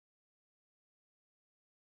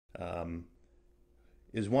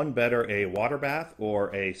Is one better, a water bath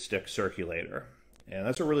or a stick circulator? And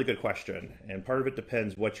that's a really good question. And part of it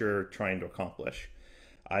depends what you're trying to accomplish.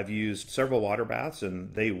 I've used several water baths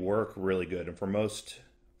and they work really good. And for most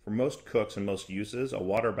cooks and most uses, a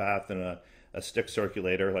water bath and a stick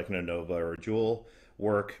circulator like an Anova or a Joule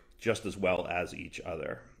work just as well as each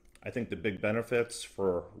other. I think the big benefits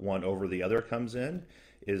for one over the other comes in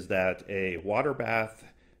is that a water bath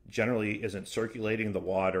generally isn't circulating the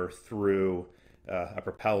water through a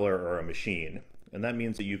propeller or a machine. And that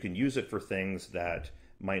means that you can use it for things that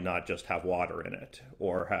might not just have water in it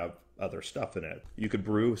or have other stuff in it. You could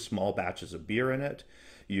brew small batches of beer in it.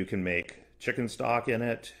 You can make chicken stock in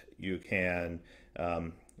it. You can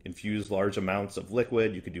infuse large amounts of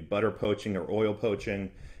liquid. You could do butter poaching or oil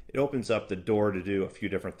poaching. It opens up the door to do a few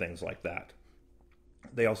different things like that.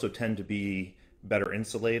 They also tend to be better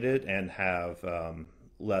insulated and have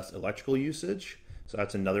less electrical usage. So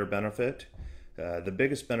that's another benefit. The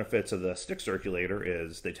biggest benefits of the stick circulator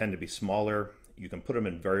is they tend to be smaller. You can put them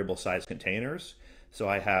in variable size containers. So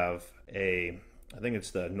I have I think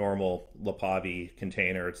it's the normal Lapavi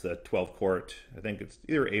container. It's the 12 quart. I think it's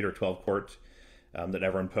either 8 or 12 quart that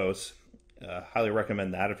everyone posts. Highly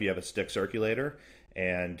recommend that if you have a stick circulator.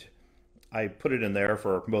 And I put it in there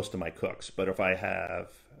for most of my cooks. But if I have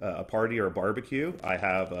a party or a barbecue, I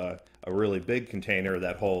have a really big container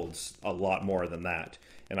that holds a lot more than that.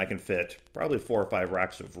 And I can fit probably 4 or 5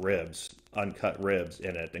 racks of ribs, uncut ribs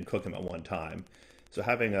in it and cook them at one time. So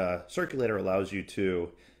having a circulator allows you to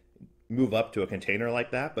move up to a container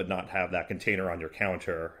like that, but not have that container on your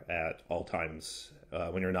counter at all times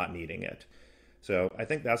when you're not needing it. So I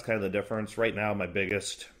think that's kind of the difference. Right now, my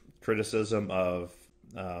biggest criticism of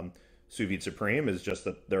Sous Vide Supreme is just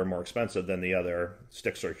that they're more expensive than the other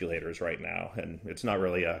stick circulators right now. And it's not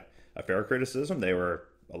really a fair criticism. They were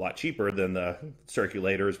a lot cheaper than the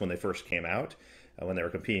circulators when they first came out, when they were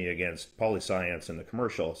competing against Polyscience and the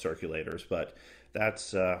commercial circulators. But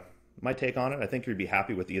that's my take on it. I think you'd be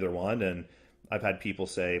happy with either one. And I've had people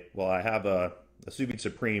say, well, I have a Sous Vide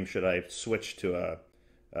Supreme. Should I switch to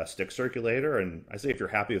a stick circulator? And I say, if you're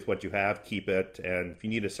happy with what you have, keep it. And if you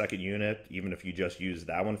need a second unit, even if you just use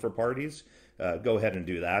that one for parties, go ahead and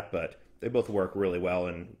do that. But they both work really well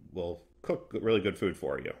and will cook really good food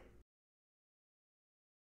for you.